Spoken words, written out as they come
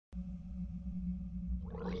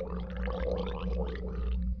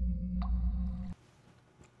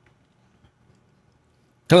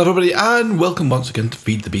Hello everybody and welcome once again to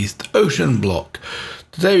Feed the Beast OceanBlock.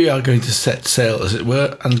 Today we are going to set sail, as it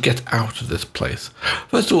were, and get out of this place.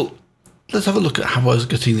 First of all, let's have a look at how I was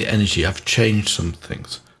getting the energy. I've changed some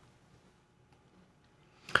things.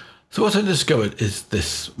 So what I discovered is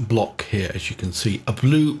this block here, as you can see, a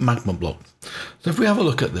blue magma block. So if we have a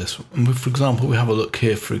look at this, and for example, we have a look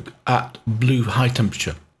here at blue high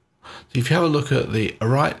temperature. So if you have a look at the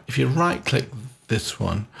right, if you right click this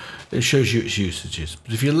one, it shows you its usages.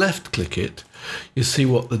 But if you left click it, you see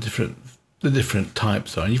what the different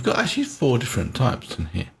types are. And you've got actually 4 different types in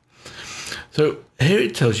here. So here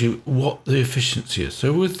it tells you what the efficiency is.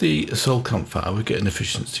 So with the soul campfire, we get an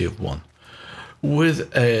efficiency of 1.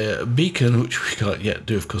 With a beacon, which we can't yet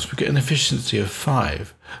do, of course, we get an efficiency of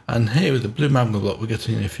 5. And here with the blue magma block, we're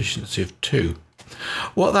getting an efficiency of 2.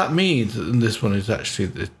 What that means in this one is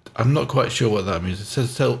actually, I'm not quite sure what that means. It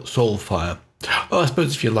says soul fire. Oh, I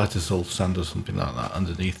suppose if you light a soul sand or something like that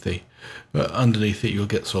underneath it, you'll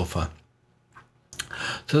get soul fire.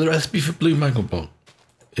 So the recipe for blue magma block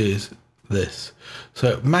is this.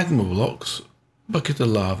 So magma blocks, bucket of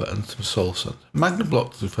lava and some soul sand. Magma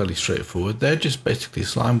blocks are fairly straightforward. They're just basically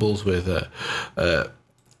slime balls with well,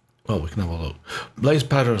 we can have a look. Blaze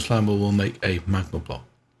powder and slime ball will make a magma block.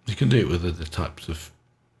 You can do it with other types of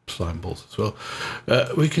slime balls as well.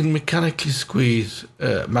 We can mechanically squeeze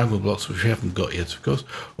magma blocks, which we haven't got yet, of course,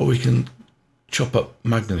 or we can chop up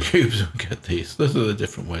magma cubes and get these. Those are the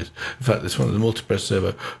different ways. In fact, this one, the multi-press servo,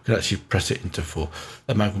 we can actually press it into 4,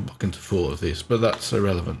 a magma block into 4 of these, but that's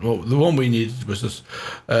irrelevant. Well, the one we needed was this,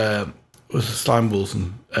 the slime balls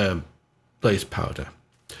and blaze powder.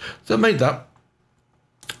 So I made that,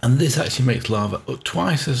 and this actually makes lava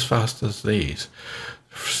twice as fast as these.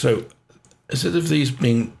 So instead of these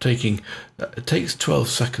taking, it takes 12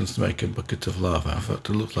 seconds to make a bucket of lava. In fact,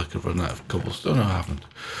 it looks like I've run out of cobblestone. No, I haven't.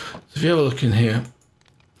 So if you have a look in here,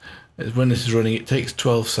 when this is running, it takes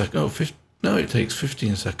 12 seconds. No, it takes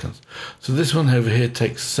 15 seconds. So this one over here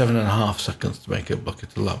takes 7.5 seconds to make a bucket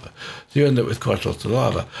of lava. So you end up with quite a lot of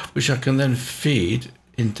lava, which I can then feed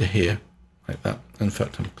into here, like that. In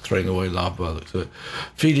fact, I'm throwing away lava by the looks of it.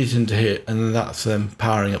 Feed it into here, and then that's them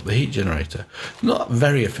powering up the heat generator. Not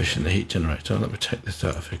very efficient, the heat generator. Let me take this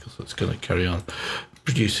out of here because it's going to carry on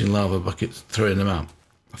producing lava buckets, throwing them out.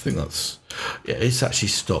 I think that's, yeah, it's actually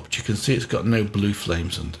stopped. You can see it's got no blue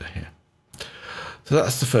flames under here. So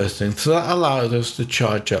that's the first thing. So that allows us to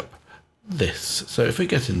charge up this. So if we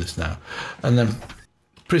get in this now, and then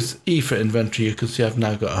press E for inventory, you can see I've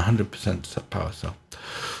now got 100% power cell.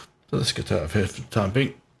 So let's get out of here for the time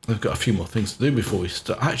being. We've got a few more things to do before we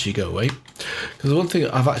actually go away. Because the one thing,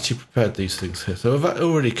 I've actually prepared these things here. So I've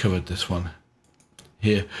already covered this one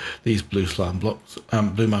here, these blue slime blocks,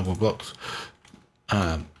 blue magma blocks,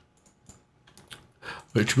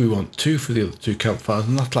 which we want 2 for the other 2 campfires,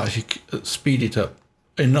 and that'll actually speed it up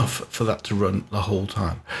enough for that to run the whole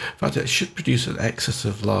time. In fact, it should produce an excess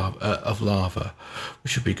of lava,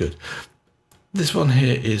 which should be good. This one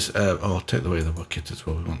here is, I'll take away the bucket as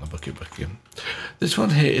well, we want the bucket back in. This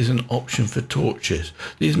one here is an option for torches.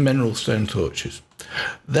 These Menril stone torches,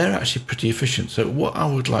 they're actually pretty efficient. So what I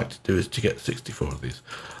would like to do is to get 64 of these.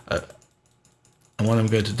 And what I'm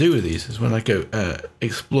going to do with these is when I go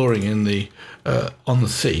exploring in the on the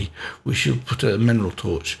sea, we should put a Menril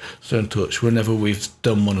torch, stone torch, whenever we've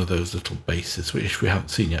done one of those little bases, which we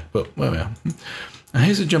haven't seen yet, but where we are. And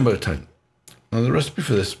here's a jumbo tank. Now the recipe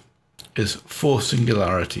for this is 4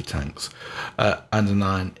 singularity tanks and an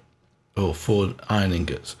iron, or 4 iron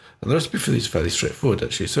ingots. And the recipe for these is fairly straightforward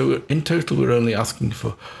actually. So in total we're only asking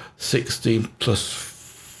for 16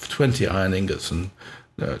 plus 20 iron ingots and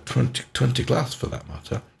 20 glass for that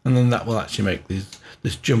matter. And then that will actually make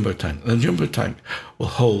this jumbo tank. And the jumbo tank will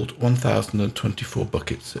hold 1024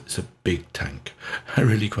 buckets. It's a big tank,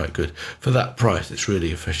 really quite good. For that price, it's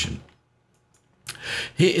really efficient.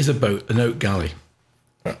 Here is a boat, an oak galley.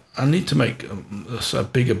 I need to make a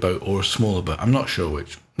bigger boat or a smaller boat. I'm not sure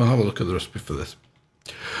which. We'll have a look at the recipe for this.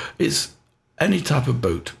 It's any type of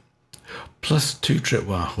boat, plus 2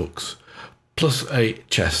 tripwire hooks, plus a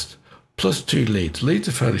chest, plus 2 leads. Leads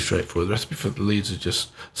are fairly straightforward. The recipe for the leads are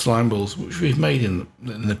just slime balls, which we've made in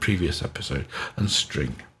the previous episode, and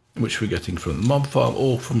string, which we're getting from the mob farm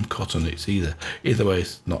or from cotton. It's either way,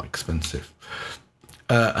 it's not expensive.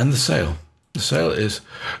 And the sail. The sail is,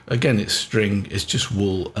 again, it's string, it's just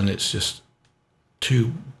wool, and it's just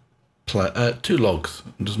 2 logs.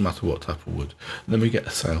 It doesn't matter what type of wood. And then we get a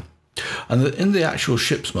sail. And in the actual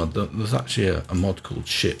ships mod, there's actually a mod called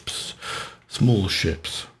ships, small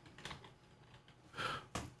ships.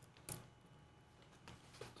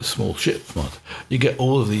 The small ship mod. You get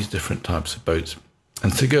all of these different types of boats.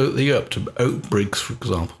 And to go up to Oak Briggs, for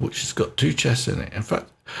example, which has got 2 chests in it. In fact,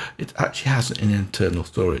 it actually has an internal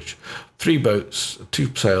storage. 3 boats,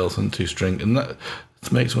 2 sails and 2 string, and that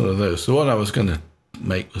makes one of those. So what I was going to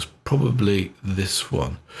make was probably this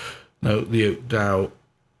one. No, the Oak Dow,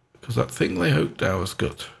 because I think the Oak Dow has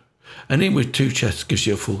got, and in with 2 chests gives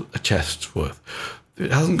you a chest's worth. If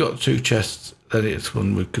it hasn't got 2 chests, then it's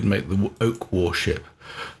one we could make the Oak Warship,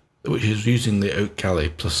 which is using the Oak Galley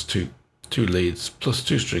plus 2 leads, plus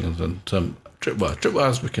 2 strings and some tripwire.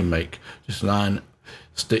 Tripwires we can make just an iron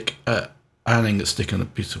stick, iron ingot stick and a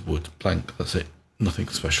piece of wood plank. That's it. Nothing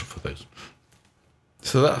special for those.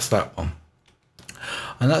 So that's that one.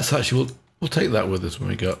 And that's actually, we'll take that with us when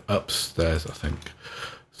we go upstairs, I think.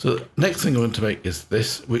 So next thing I want to make is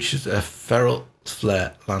this, which is a feral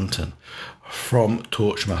flare lantern from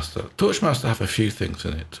Torchmaster. Torchmaster have a few things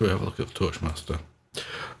in it, so we have a look at Torchmaster.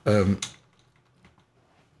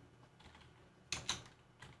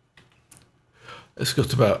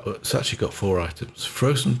 It's actually got 4 items.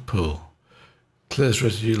 Frozen pool, clears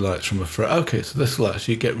residue lights from a fray. Okay, so this will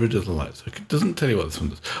actually get rid of the lights. It doesn't tell you what this one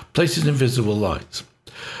does. Places invisible lights.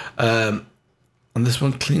 And this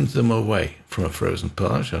one cleans them away from a frozen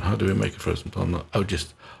pool. Actually, how do we make a frozen pool? Oh,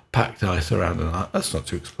 just packed ice around and that's not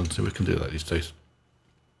too expensive. We can do that these days.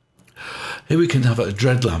 Here we can have a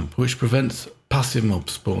dread lamp, which prevents passive mob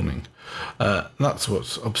spawning. That's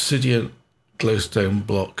what's obsidian, glowstone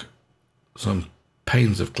block, some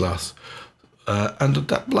panes of glass, and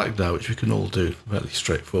that black dye, which we can all do fairly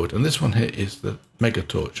straightforward. And this one here is the mega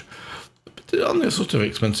torch. On a sort of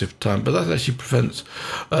expensive time, but that actually prevents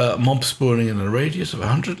mob spawning in a radius of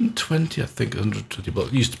 120, I think 120 blocks.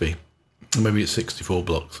 It used to be. Maybe it's 64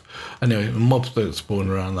 blocks. Anyway, mobs don't spawn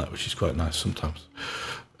around that, which is quite nice sometimes.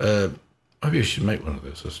 Maybe I should make one of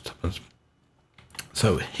those as it happens.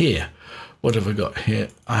 So here, what have I got here?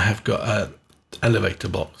 I have got elevator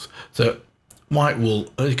blocks. So white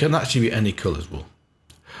wool, it can actually be any colours wool.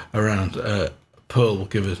 Around pearl will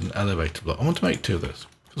give us an elevator block. I want to make 2 of those,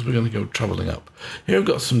 because we're going to go travelling up. Here I've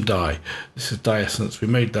got some dye. This is dye essence. We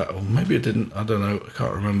made that, or maybe I didn't, I don't know, I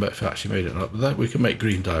can't remember if I actually made it or not, but that, we can make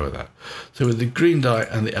green dye with that. So with the green dye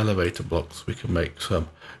and the elevator blocks, we can make some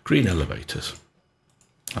green elevators,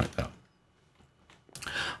 like that.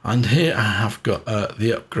 And here I have got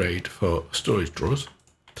the upgrade for storage drawers.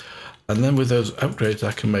 And then with those upgrades,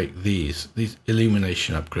 I can make these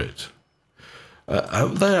illumination upgrades.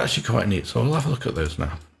 They're actually quite neat, so I'll have a look at those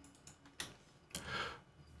now.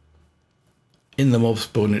 In the mob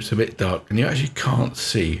spawn, it's a bit dark and you actually can't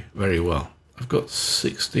see very well. I've got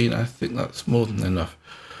 16, I think that's more than enough.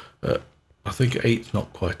 I think 8's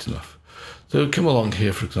not quite enough. So come along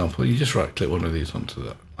here, for example, you just right click one of these onto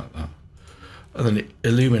that, like that. And then it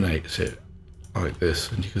illuminates it like this,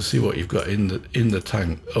 and you can see what you've got in the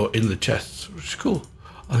tank, or in the chests, which is cool.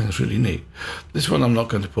 I think it's really neat. This one I'm not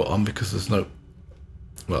going to put on because there's no,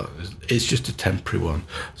 well, it's just a temporary one.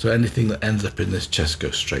 So anything that ends up in this chest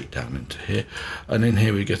goes straight down into here. And in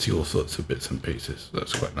here we're getting all sorts of bits and pieces.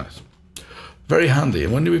 That's quite nice. Very handy.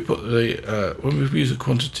 And when do we put the, when we use a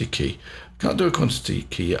quantity key, can't do a quantity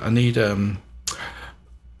key yet. I need an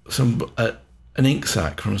ink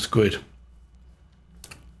sac from a squid,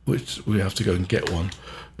 which we have to go and get one.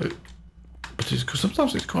 But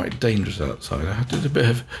sometimes it's quite dangerous outside. I did a bit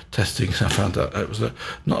of testing and I found out it was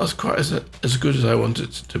not as good as I wanted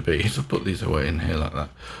it to be. So put these away in here like that,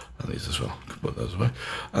 and these as well. Can put those away.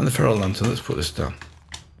 And the feral lantern. Let's put this down.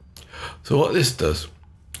 So what this does,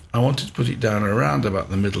 I wanted to put it down around about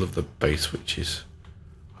the middle of the base, which is,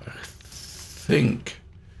 I think,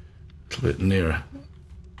 a little bit nearer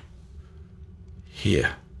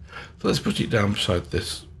here. So let's put it down beside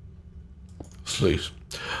this sluice.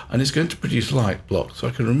 And it's going to produce light blocks, so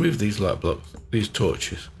I can remove these light blocks, these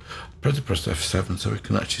torches. Press F7 so we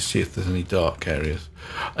can actually see if there's any dark areas.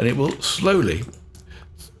 And it will slowly,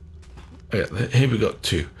 yeah, here we've got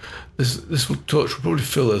 2. This torch will probably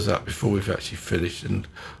fill us up before we've actually finished and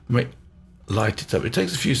light it up. It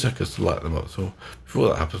takes a few seconds to light them up, so before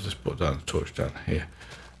that happens, let's put down the torch down here,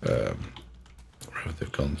 wherever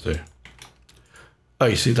they've gone to. Oh,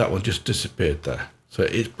 you see that one just disappeared there. So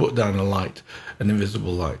it's put down a light, an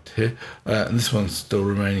invisible light here. And this one's still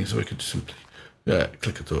remaining, so we could just simply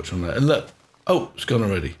click a torch on there. And look, oh, it's gone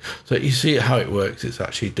already. So you see how it works, it's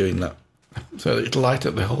actually doing that. So it'll light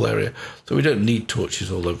up the whole area. So we don't need torches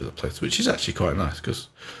all over the place, which is actually quite nice, because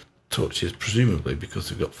torches, presumably, because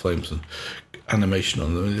they've got flames and animation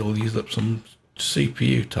on them, they'll use up some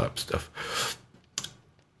CPU type stuff.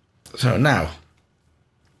 So now,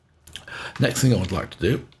 next thing I would like to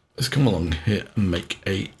do is come along here and make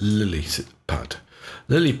a lily pad.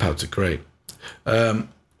 Lily pads are great.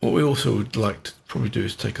 what we also would like to probably do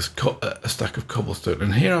is take a stack of cobblestone.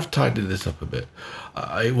 And here I've tidied this up a bit.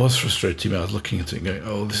 It was frustrating me. I was looking at it and going,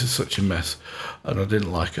 oh, this is such a mess. And I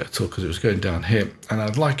didn't like it at all because it was going down here. And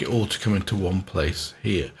I'd like it all to come into one place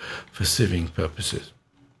here for sieving purposes.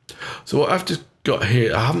 So what I've just got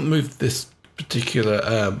here, I haven't moved this particular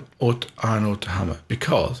iron ore to hammer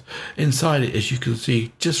because inside it, as you can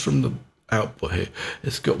see, just from the output here,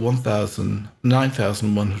 it's got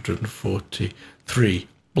 9,143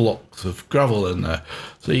 blocks of gravel in there.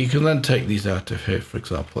 So you can then take these out of here, for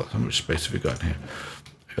example. How much space have we got in here?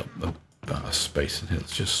 I've got about a space in here.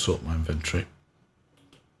 Let's just sort my inventory.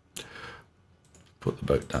 Put the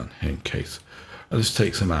boat down here in case. And this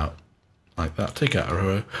takes them out like that. Take out a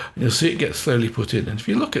row, and you'll see it gets slowly put in. And if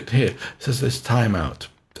you look at here, it says there's timeout,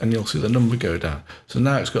 and you'll see the number go down. So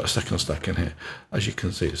now it's got a second stack in here, as you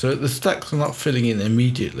can see. So the stacks are not filling in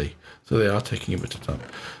immediately, so they are taking a bit of time.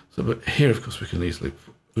 So, but here, of course, we can easily.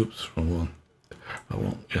 Oops, wrong one.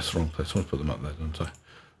 Yes, wrong place. I want to put them up there, don't I?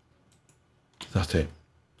 Is that it?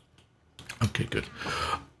 Okay, good.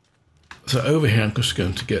 So over here, I'm just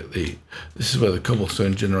going to get this is where the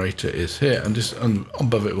cobblestone generator is here, and just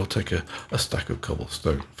above it, we'll take a stack of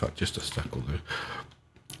cobblestone. In fact, just a stack will do,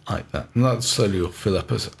 like that. And that slowly will fill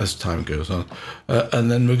up as time goes on. And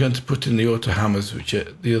then we're going to put in the auto hammers, which are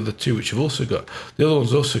the other two, which have also got, the other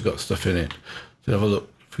one's also got stuff in it. So have a look.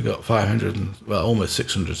 We got 500 and well, almost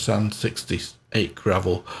 600 sand, 68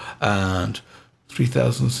 gravel, and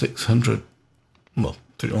 3,600. Well,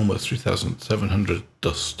 almost 3,700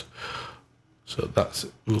 dust. So that's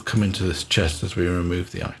will come into this chest as we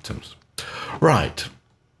remove the items. Right.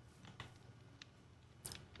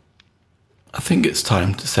 I think it's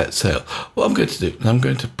time to set sail. What I'm going to do, I'm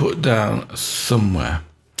going to put down somewhere.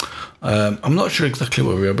 I'm not sure exactly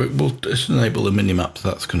where we are, but we'll just enable the minimap, so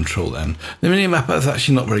that's Control N. The minimap is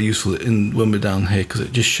actually not very useful when we're down here because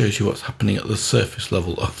it just shows you what's happening at the surface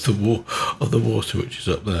level of the water, which is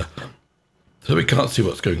up there. So we can't see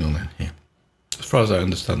what's going on in here. As far as I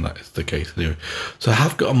understand, that is the case anyway. So I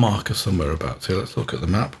have got a marker somewhere about. So let's look at the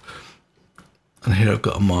map. And here I've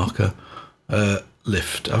got a marker,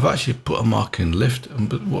 lift. I've actually put a marker in lift,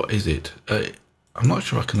 but what is it? I'm not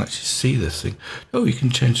sure I can actually see this thing. Oh, you can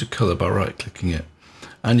change the colour by right-clicking it.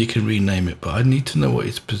 And you can rename it, but I need to know what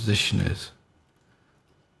its position is.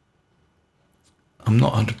 I'm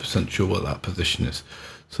not 100% sure what that position is.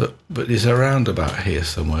 So, but it's around about here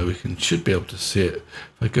somewhere. We should be able to see it.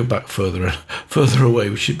 If I go back further away,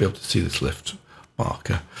 we should be able to see this lift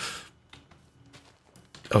marker.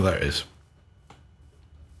 Oh, there it is.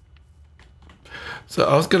 So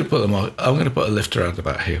I was going to put I'm going to put a lift around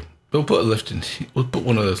about here. We'll put a lift in. We'll put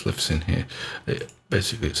one of those lifts in here.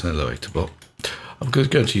 Basically, it's an elevator block. I'm going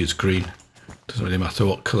to use green. Doesn't really matter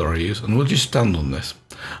what colour I use, and we'll just stand on this,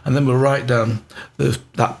 and then we'll write down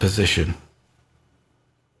that position.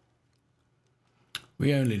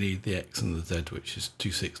 We only need the X and the Z, which is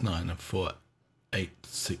 269 and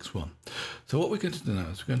 4861. So what we're going to do now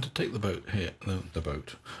is we're going to take the boat here. The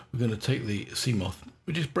boat. We're going to take the sea moth.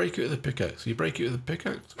 We just break it with a pickaxe. You break it with a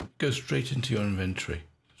pickaxe, it goes straight into your inventory.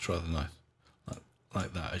 It's rather nice,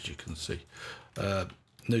 like that, as you can see.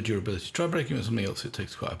 No durability. Try breaking with something else, it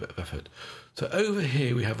takes quite a bit of effort. So over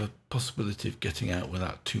here we have a possibility of getting out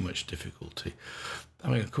without too much difficulty.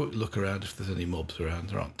 Having a quick look around if there's any mobs around.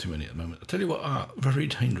 There aren't too many at the moment. I'll tell you what are very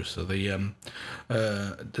dangerous are the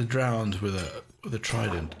drowned with a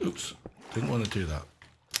trident. Oops, didn't want to do that.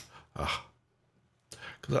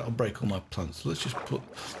 Because that'll break all my plants. So let's just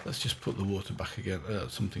put the water back again.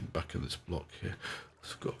 Something back in this block here.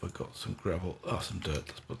 I've got some gravel. Some dirt.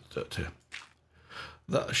 Let's put the dirt here.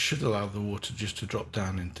 That should allow the water just to drop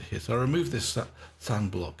down into here. So I remove this sand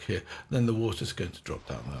block here. Then the water's going to drop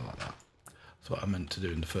down there like that. That's what I meant to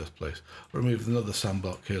do in the first place. Remove another sand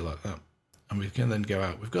block here like that, and we can then go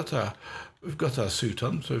out. We've got our suit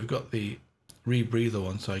on, so we've got the rebreather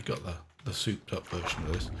one. So I got the souped up version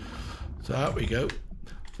of this. So out we go.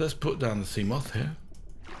 Let's put down the sea moth here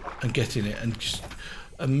and get in it and just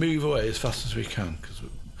move away as fast as we can because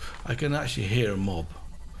I can actually hear a mob.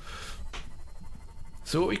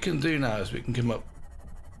 So what we can do now is we can come up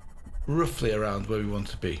roughly around where we want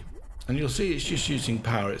to be. And you'll see it's just using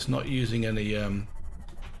power. It's not using any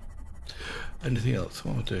anything else.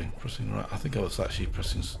 What am I doing? Pressing right. I think I was actually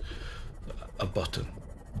pressing a button.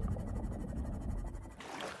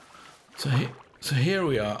 So here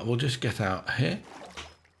we are. We'll just get out here.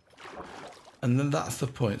 And then that's the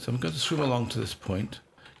point. So I'm going to swim along to this point.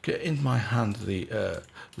 Get in my hand the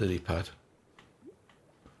lily pad.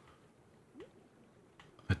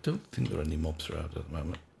 I don't think there are any mobs around at the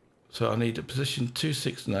moment. So I need a position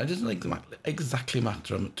 269. It doesn't exactly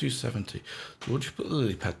matter. I'm at 270. So we'll just put the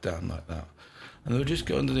lily pad down like that. And then we'll just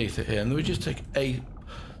go underneath it here. And then we just take a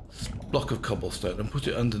block of cobblestone and put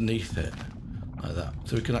it underneath it like that.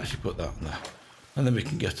 So we can actually put that on there. And then we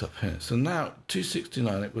can get up here. So now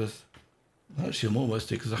 269, it was, actually I'm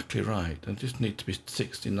almost exactly right. I just need to be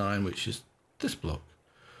 69, which is this block.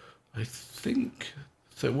 I think.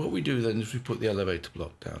 So what we do then is we put the elevator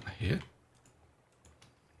block down here.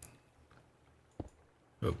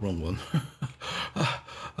 Oh, wrong one.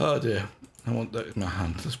 Oh dear. I want that in my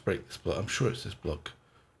hand. Let's break this block. I'm sure it's this block.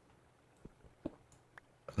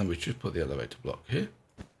 And then we just put the elevator block here.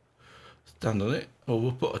 Stand on it. Or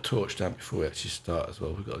we'll put a torch down before we actually start as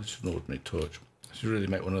well. We've got just an ordinary torch. So really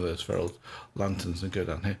make one of those feral lanterns and go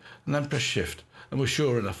down here. And then press shift. And we're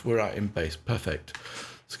sure enough we're out in base. Perfect.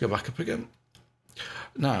 Let's go back up again.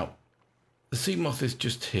 Now, the sea moth is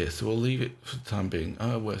just here, so we'll leave it for the time being.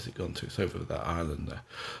 Oh, where's it gone to? It's over that island there.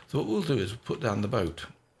 So what we'll do is we'll put down the boat.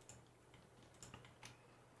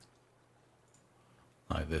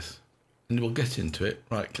 Like this. And we'll get into it.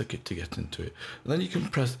 Right, click it to get into it. And then you can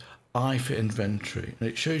press I for inventory. And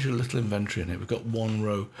it shows you a little inventory in it. We've got one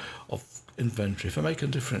row of inventory. If I make a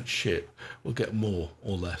different ship, we'll get more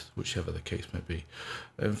or less, whichever the case may be.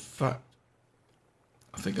 In fact,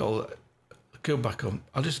 I think I'll go back on.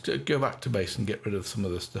 I'll just go back to base and get rid of some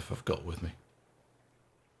of the stuff I've got with me.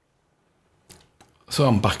 So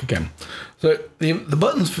I'm back again. So the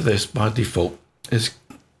buttons for this by default is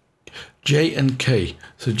J and K.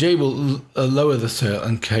 So J will lower the sail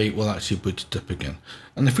and K will actually put it up again.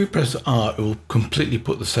 And if we press R, it will completely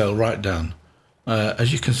put the sail right down.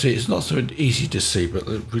 As you can see, it's not so easy to see, but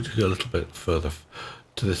we go a little bit further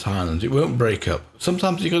to this island. It won't break up.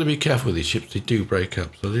 Sometimes you've got to be careful with these ships. They do break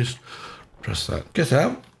up. So just press that. Get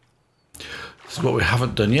out. This is what we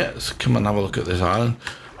haven't done yet. So come and have a look at this island.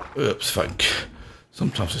 Oops,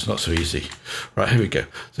 sometimes it's not so easy. Right, here we go.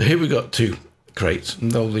 So here we got two crates,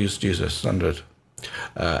 and they'll use a standard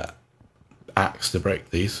axe to break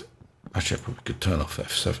these. Actually, I probably could turn off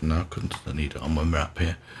F7 now. I need it on my map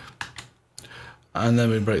here. And then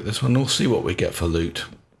we break this one. We'll see what we get for loot.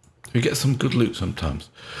 We get some good loot sometimes,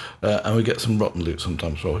 and we get some rotten loot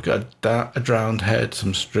sometimes. Well, we got a drowned head,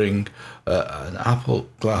 some string, an apple,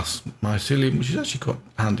 glass, mycelium, which is actually quite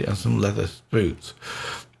handy, and some leather boots.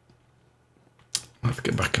 I have to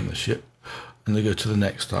get back on the ship, and then go to the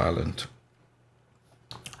next island.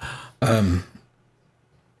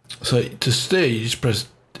 So to steer, you just press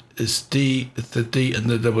it's D, it's the D and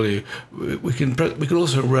the W. We can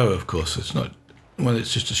also row, of course. It's not when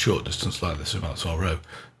it's just a short distance like this. We might as well row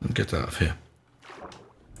and get out of here.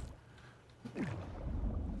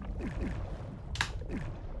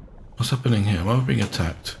 What's happening here? Am I being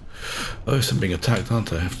attacked? Oh, yes, I'm being attacked,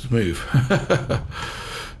 aren't I? I have to move.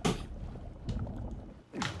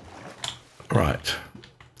 Right.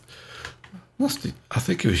 I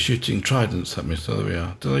think he was shooting tridents at me, so there we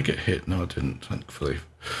are. Did I get hit? No, I didn't, thankfully.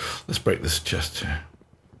 Let's break this chest here.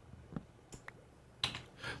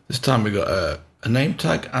 This time we got a name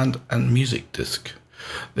tag and music disc.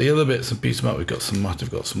 The other bits and pieces might have got some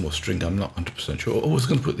more string. I'm not 100% sure. I was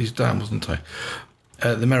going to put these down, wasn't I?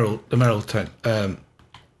 The Menril tank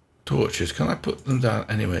torches. Can I put them down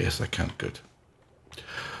anyway? Yes, I can. Good.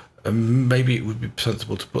 Maybe it would be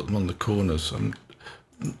sensible to put them on the corners.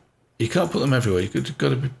 You can't put them everywhere. You've got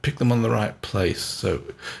to pick them on the right place. So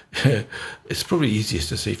it's probably easiest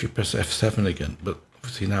to see if you press F7 again. But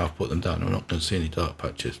obviously now I've put them down. I'm not going to see any dark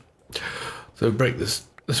patches. So we break this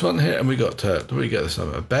one here, and we got what do we get this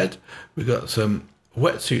time? A bed. We got some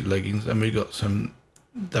wetsuit leggings, and we got some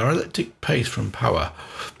dielectric paste from Power.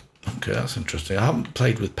 Okay, that's interesting. I haven't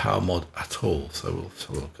played with Power mod at all, so we'll have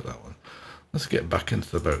a look at that one. Let's get back into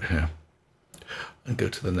the boat here and go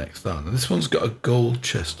to the next island. And this one's got a gold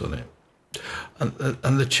chest on it,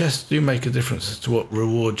 and the chests do make a difference as to what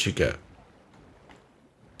rewards you get.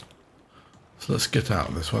 So let's get out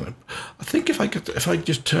of this one. I think if I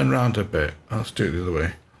just turn around a bit, I'll do it the other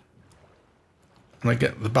way, and I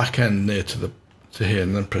get the back end near to here,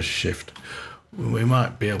 and then press shift, we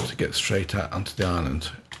might be able to get straight out onto the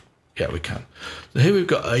island. Yeah, we can. So here we've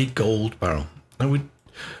got a gold barrel. Now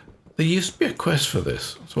there used to be a quest for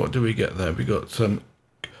this. So what do we get there? We got some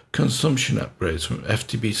consumption upgrades from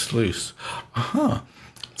FTB sluice. Aha.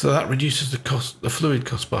 So that reduces the fluid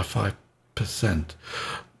cost by 5%.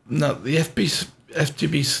 Now the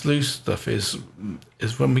FTB sluice stuff is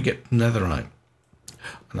when we get netherite,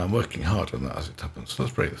 and I'm working hard on that as it happens. So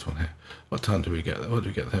let's break this one here. What time do we get there? What do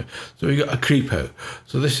we get there? So we got a creepo.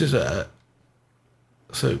 So this is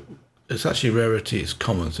so it's actually rarity. It's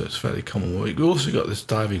common, so it's fairly common. We also got this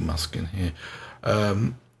diving mask in here.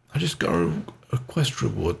 I just got a quest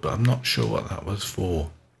reward, but I'm not sure what that was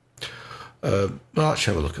for. Well, I'll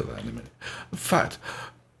actually have a look at that in a minute. In fact,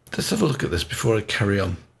 let's have a look at this before I carry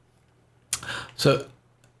on. So,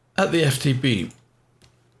 at the FTB,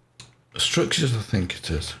 structures, I think it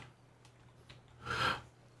is,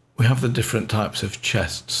 we have the different types of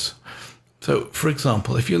chests. So, for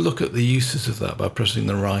example, if you look at the uses of that by pressing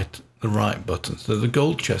the right button, so the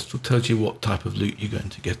gold chest will tell you what type of loot you're going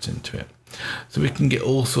to get into it. So we can get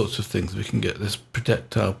all sorts of things. We can get this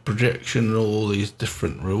projectile projection and all these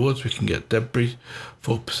different rewards. We can get debris,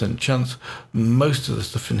 4% chance. Most of the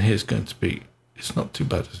stuff in here is going to be, it's not too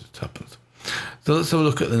bad as it happens. So let's have a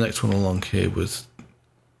look at the next one along here.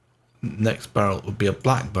 Next barrel would be a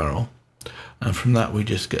black barrel. And from that we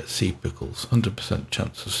just get sea pickles, 100%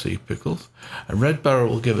 chance of sea pickles. A red barrel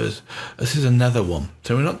will give us, this is another one.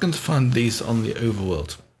 So we're not going to find these on the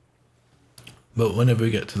overworld. But whenever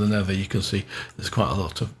we get to the nether, you can see there's quite a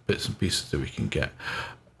lot of bits and pieces that we can get.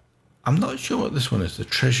 I'm not sure what this one is, the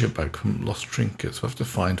treasure bag from Lost Trinkets. We'll have to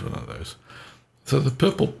find one of those. So the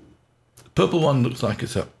purple one looks like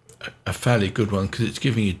it's a fairly good one because it's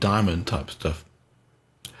giving you diamond type stuff.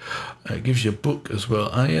 It gives you a book as well.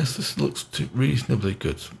 Ah, yes, this looks reasonably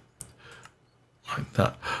good. Like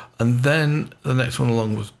that. And then the next one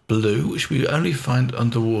along was blue, which we only find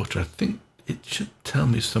underwater. I think it should tell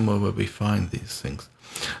me somewhere where we find these things.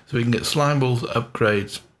 So we can get slime balls,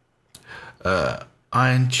 upgrades,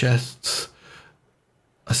 iron chests,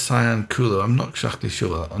 a cyan cooler. I'm not exactly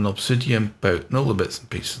sure. An obsidian boat, and all the bits and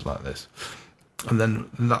pieces like this. And then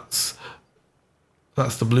that's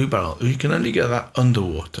the blue barrel. You can only get that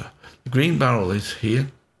underwater. The green barrel is here.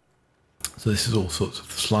 So this is all sorts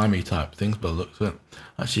of slimy type things, but looks at it.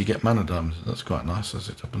 Actually, you get mana diamonds, and that's quite nice as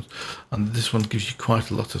it happens. And this one gives you quite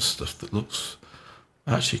a lot of stuff that looks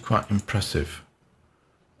actually quite impressive.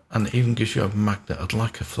 And it even gives you a magnet. I'd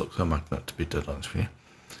like a fluxo magnet, to be dead honest with you.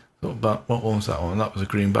 So what one was that one? That was a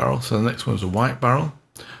green barrel. So the next one's a white barrel.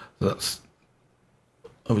 So that's,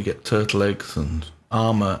 oh, we get turtle eggs and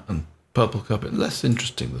armor and purple carpet. Less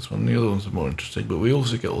interesting, this one. The other ones are more interesting, but we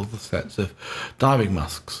also get all the sets of diving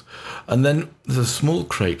masks. And then there's a small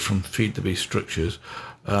crate from Feed the Beast Structures.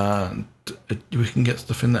 And we can get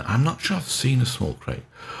stuff in there. I'm not sure I've seen a small crate.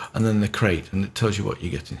 And then the crate, and it tells you what you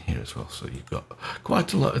get in here as well. So you've got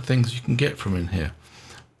quite a lot of things you can get from in here.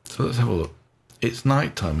 So let's have a look. It's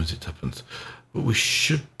night time as it happens, but we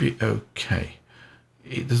should be okay.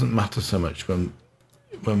 It doesn't matter so much when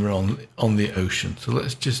we're on the ocean. So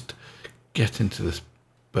let's just get into this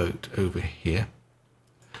boat over here.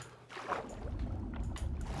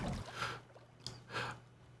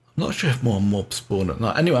 I'm not sure if more mobs spawn at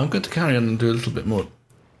night. Anyway, I'm going to carry on and do a little bit more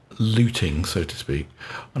looting, so to speak,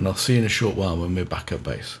 and I'll see you in a short while when we're back at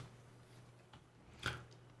base.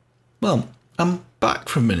 Well, I'm back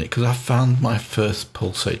for a minute because I found my first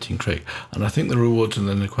pulsating crate, and I think the rewards and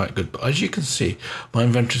then are quite good. But as you can see, my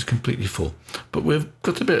inventory is completely full. But we've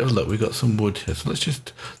got a bit of luck. We've got some wood here, so let's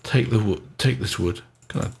just take the wood. Take this wood.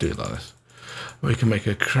 Can I do it like this? We can make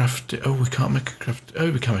a crafting. Oh, we can't make a craft.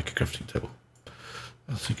 Oh, we can make a crafting table.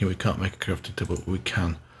 I was thinking we can't make a crafting table, but we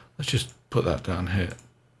can. Let's just put that down here.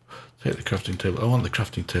 Take the crafting table. I want the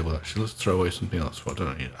crafting table actually. Let's throw away something else. What I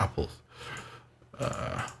don't need apples.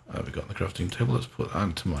 We've got the crafting table. Let's put that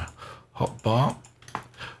into my hot bar,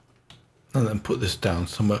 and then put this down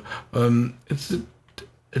somewhere. It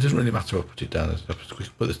doesn't really matter where I put it down. We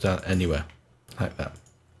can put this down anywhere, like that,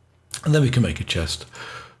 and then we can make a chest.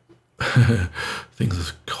 Things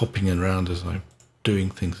are hopping around as I'm doing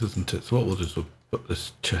things, isn't it? So what we'll do is we'll put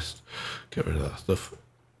this chest, get rid of that stuff.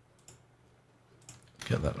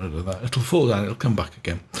 Get that rid of that. It'll fall down. It'll come back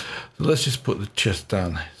again. So let's just put the chest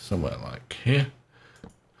down somewhere like here.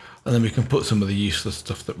 And then we can put some of the useless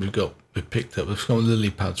stuff that we picked up. We've got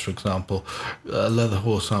lily pads, for example. Leather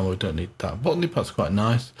horse armor, we don't need that. Botany pad's quite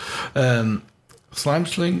nice. Slime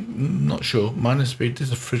sling, not sure. Minor speed, this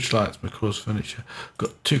is a fridge light, it's McCaw's furniture.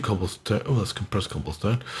 Got 2 cobblestone. Oh, that's compressed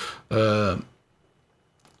cobblestone.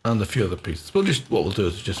 And a few other pieces. What we'll do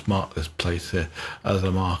is just mark this place here as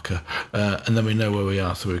a marker. And then we know where we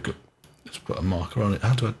are. So we've got, let's put a marker on it.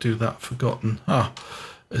 How do I do that? Forgotten.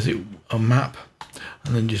 Is it a map?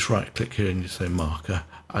 And then just right click here and you say marker,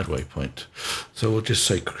 add waypoint. So we'll just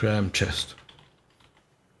say chest.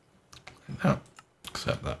 Like that.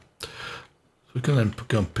 Accept that. So we can then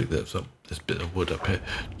go and pick this up, this bit of wood up here.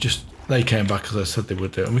 Just they came back as I said they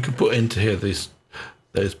would do, and we can put into here those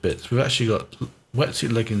bits. We've actually got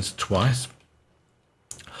wetsuit leggings twice.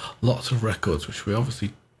 Lots of records, which we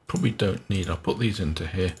obviously probably don't need. I'll put these into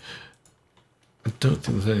here. I don't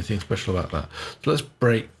think there's anything special about that. So let's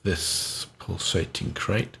break this pulsating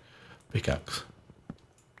crate. Pickaxe.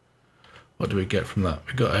 what do we get from that?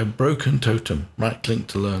 We got a broken totem. Right click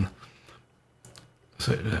to learn.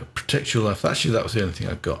 So protect your life. Actually, that was the only thing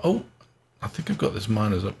I got. Oh, I think I've got this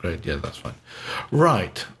miner's upgrade. Yeah, that's fine.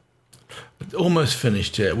 Right. Almost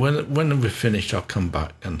finished here. When we're finished, I'll come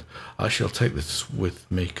back and I shall take this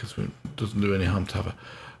with me because it doesn't do any harm to have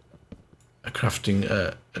a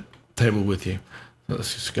crafting table with you. So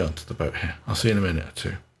let's just go onto the boat here. I'll see you in a minute or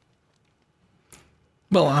two.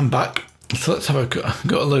 Well, I'm back. So let's have I've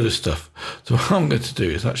got a load of stuff. So what I'm going to do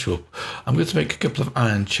is actually, I'm going to make a couple of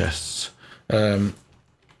iron chests. If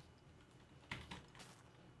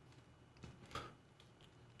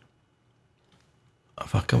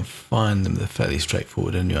I can find them, they're fairly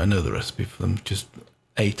straightforward anyway. I know the recipe for them. Just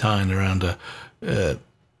 8 iron around a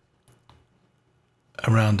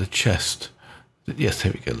chest. Yes,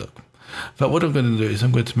 here we go, look. But what I'm going to do is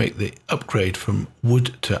I'm going to make the upgrade from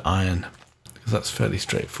wood to iron, because that's fairly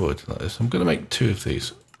straightforward like this. I'm going to make 2 of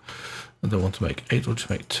these. I don't want to make 8, we'll just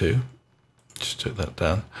make 2. Just took that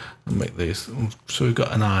down and make these. So we've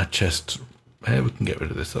got an iron chest here. We can get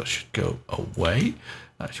rid of this. That should go away. It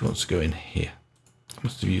actually wants to go in here. I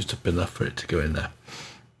must have used up enough for it to go in there.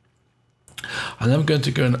 And I'm going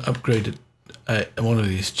to go and upgrade one of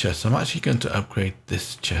these chests. I'm actually going to upgrade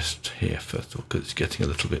this chest here first of all, because it's getting a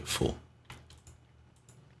little bit full.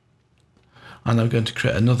 And I'm going to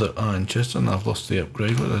create another iron chest, and I've lost the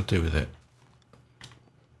upgrade. What did I do with it?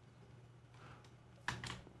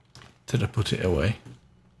 Did I put it away?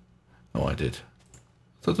 Oh, I did. I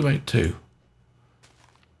thought I made 2.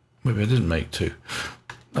 Maybe I didn't make 2.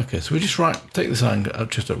 Okay, so we just take this iron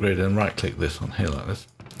chest upgrade and right click this on here like this.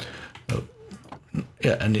 So,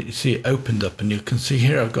 yeah, and you see it opened up, and you can see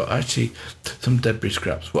here I've got actually some debris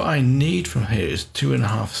scraps. What I need from here is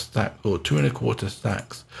 2.5 stack or 2.25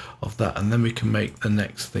 stacks of that, and then we can make the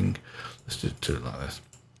next thing. Let's just do it like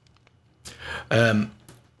this.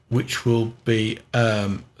 Which will be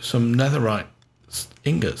some netherite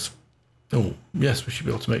ingots. Oh, yes, we should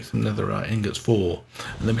be able to make some netherite ingots 4,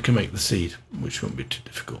 and then we can make the seed, which won't be too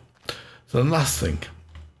difficult. So the last thing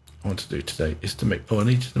I want to do today is to make, I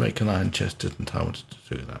needed to make an iron chest, didn't I? I wanted to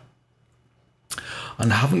do that.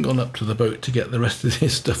 And I haven't gone up to the boat to get the rest of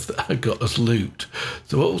this stuff that I got as loot.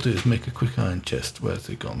 So what we'll do is make a quick iron chest. Where's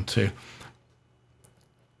it gone to?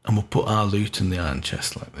 And we'll put our loot in the iron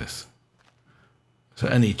chest like this. So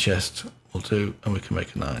any chest will do, and we can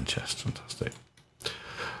make an iron chest. Fantastic.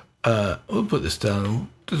 We'll put this down.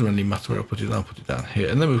 It doesn't really matter where I put it. I'll put it down here,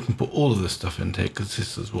 and then we can put all of this stuff in here because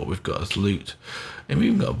this is what we've got as loot. And we've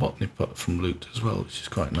even got a botany pot from loot as well, which is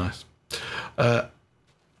quite nice. They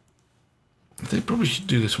probably should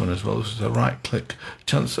do this one as well. This is a right click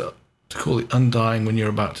chance to call it undying when you're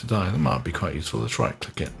about to die. That might be quite useful. Let's right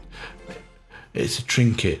click it. It's a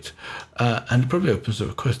trinket, and it probably opens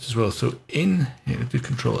up a quest as well. So in here, do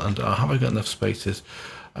control under. Have I got enough spaces?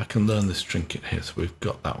 I can learn this trinket here, so we've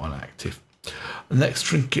got that one active. The next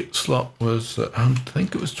trinket slot was, I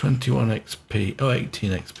think it was 21 XP, or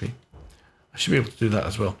 18 XP. I should be able to do that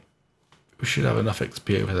as well. We should have enough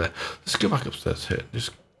XP over there. Let's go back upstairs here.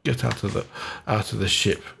 Just get out of the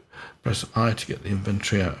ship. Press I to get the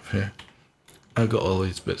inventory out of here. I've got all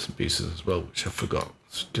these bits and pieces as well, which I forgot.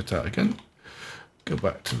 Let's get out again. Go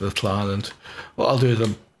back to the little island. What I'll do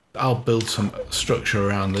is I'll build some structure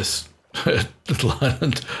around this little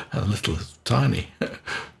island, a little tiny.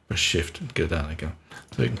 Press shift and go down again.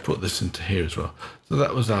 So we can put this into here as well. So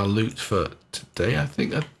that was our loot for today. I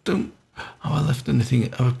think I don't. Oh, I left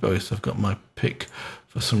anything other both. I've got my pick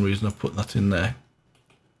for some reason. I put that in there.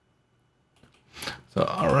 So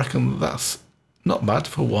I reckon that's not bad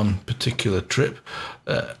for one particular trip.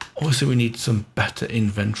 Obviously, we need some better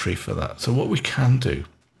inventory for that. So what we can do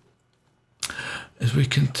is we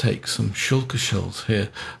can take some shulker shells here.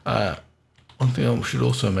 One thing I should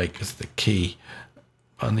also make is the key.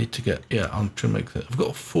 I need to get, yeah, I'm trying to make that. I've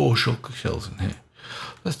got 4 shulker shells in here.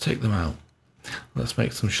 Let's take them out. Let's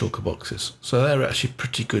make some shulker boxes. So they're actually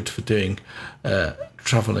pretty good for doing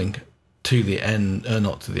traveling to the end,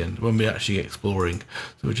 not to the end, when we're actually exploring.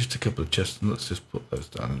 So we're just a couple of chests, and let's just put those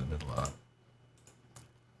down in the middle like that.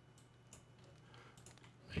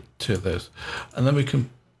 Make 2 of those. And then we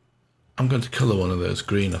can, I'm going to colour one of those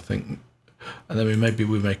green, I think. And then maybe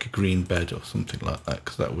we make a green bed or something like that,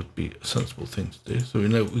 because that would be a sensible thing to do. So we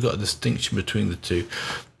know we've got a distinction between the two.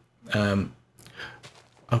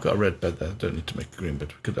 I've got a red bed there. I don't need to make a green bed.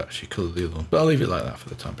 We could actually colour the other one, but I'll leave it like that for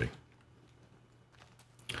the time being.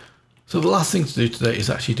 So the last thing to do today is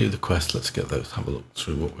actually do the quest. Let's get those, have a look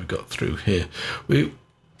through what we've got through here.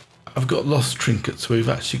 I've got lost trinkets, so we've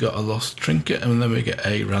actually got a lost trinket, and then we get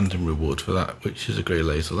a random reward for that, which is a grey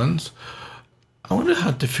laser lens. I wonder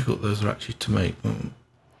how difficult those are actually to make.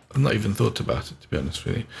 I've not even thought about it, to be honest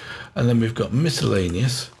with you. And then we've got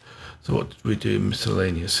miscellaneous. So what did we do in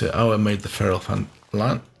miscellaneous here? Oh, I made the feral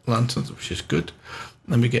lanterns, which is good.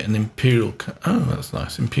 Then we get an Imperial, oh, that's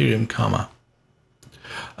nice, Imperium Karma.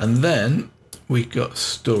 And then we got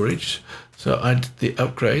storage. So I did the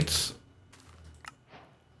upgrades.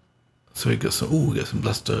 So we got some, we get some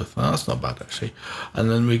blessed earth. Oh, that's not bad actually. And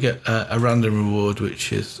then we get a random reward,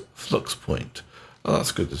 which is flux point. Oh,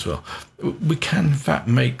 that's good as well. We can in fact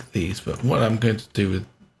make these, but what I'm going to do with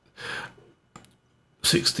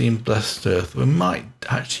 16 blessed earth, we might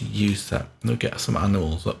actually use that. We'll get some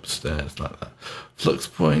animals upstairs like that. Flux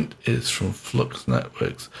point is from Flux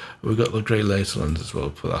Networks. We've got the grey laser lens as well.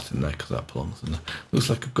 We'll put that in there because that belongs in there. Looks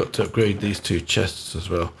like I've got to upgrade these two chests as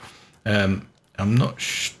well. I'm not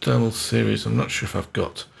thermal series. I'm not sure if I've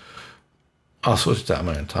got. I'll sort it out in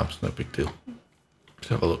my own time. It's no big deal. Let's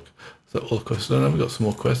have a look. Is that all quests? No, we've got some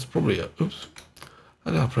more quests. Probably. Oops.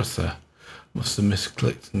 How did I press there? Must have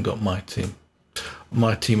misclicked and got my team.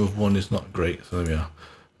 My team of one is not great, so there we are.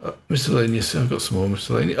 Miscellaneous, I've got some more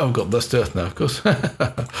miscellaneous. Oh, I've got blessed earth now, of course.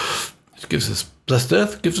 It gives us blessed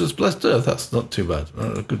earth, that's not too bad.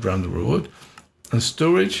 A good random reward. And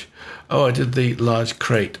storage, oh, I did the large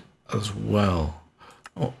crate as well.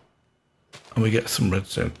 Oh, and we get some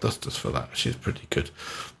redstone clusters for that, which is pretty good.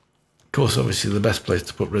 Of course, obviously the best place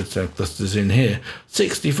to put redstone clusters in here,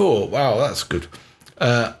 64, wow, that's good.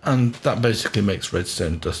 And that basically makes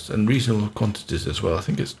redstone dust and reasonable quantities as well. I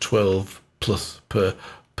think it's 12 plus per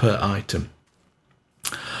item.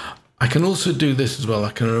 I can also do this as well. I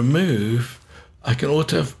can auto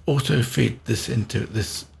feed this into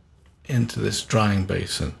this drying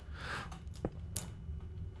basin.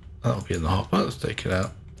 That'll be in the hopper. Let's take it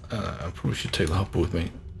out. I probably should take the hopper with me.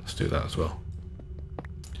 Let's do that as well.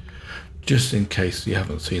 Just in case you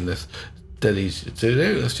haven't seen this, dead easy to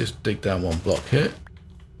do. Let's just dig down one block here.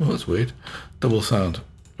 Oh, that's weird. Double sound.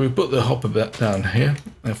 We put the hopper back down here.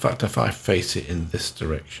 In fact, if I face it in this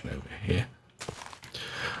direction over here,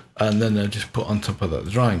 and then I just put on top of that the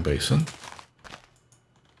drying basin,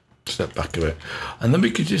 step back a bit, and then we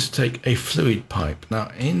could just take a fluid pipe. Now,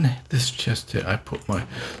 in this chest here, I put my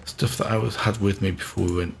stuff that I had with me before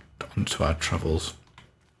we went onto our travels.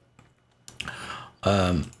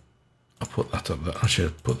 I'll put that up there. I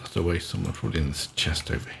should put that away somewhere, probably in this chest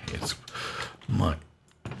over here. It's my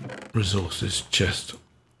resources chest.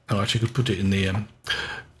 Oh, I actually could put it in the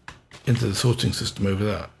into the sorting system over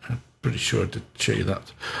there. I'm pretty sure I did show you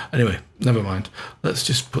that. Anyway, never mind. Let's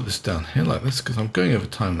just put this down here like this because I'm going over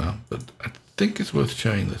time now, but I think it's worth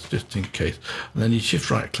showing this just in case. And then you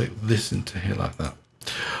shift right click this into here like that.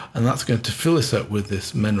 And that's going to fill this up with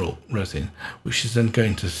this Menril resin, which is then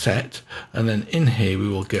going to set, and then in here we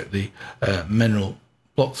will get the Menril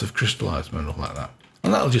blocks of crystallized Menril like that.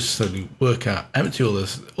 And that'll just slowly work out, empty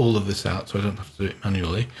all of this out, so I don't have to do it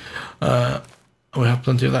manually. We have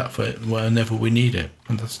plenty of that for it whenever we need it.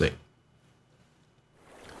 Fantastic.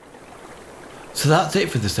 So that's it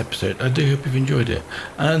for this episode. I do hope you've enjoyed it.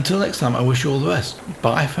 And until next time, I wish you all the best.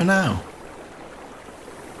 Bye for now.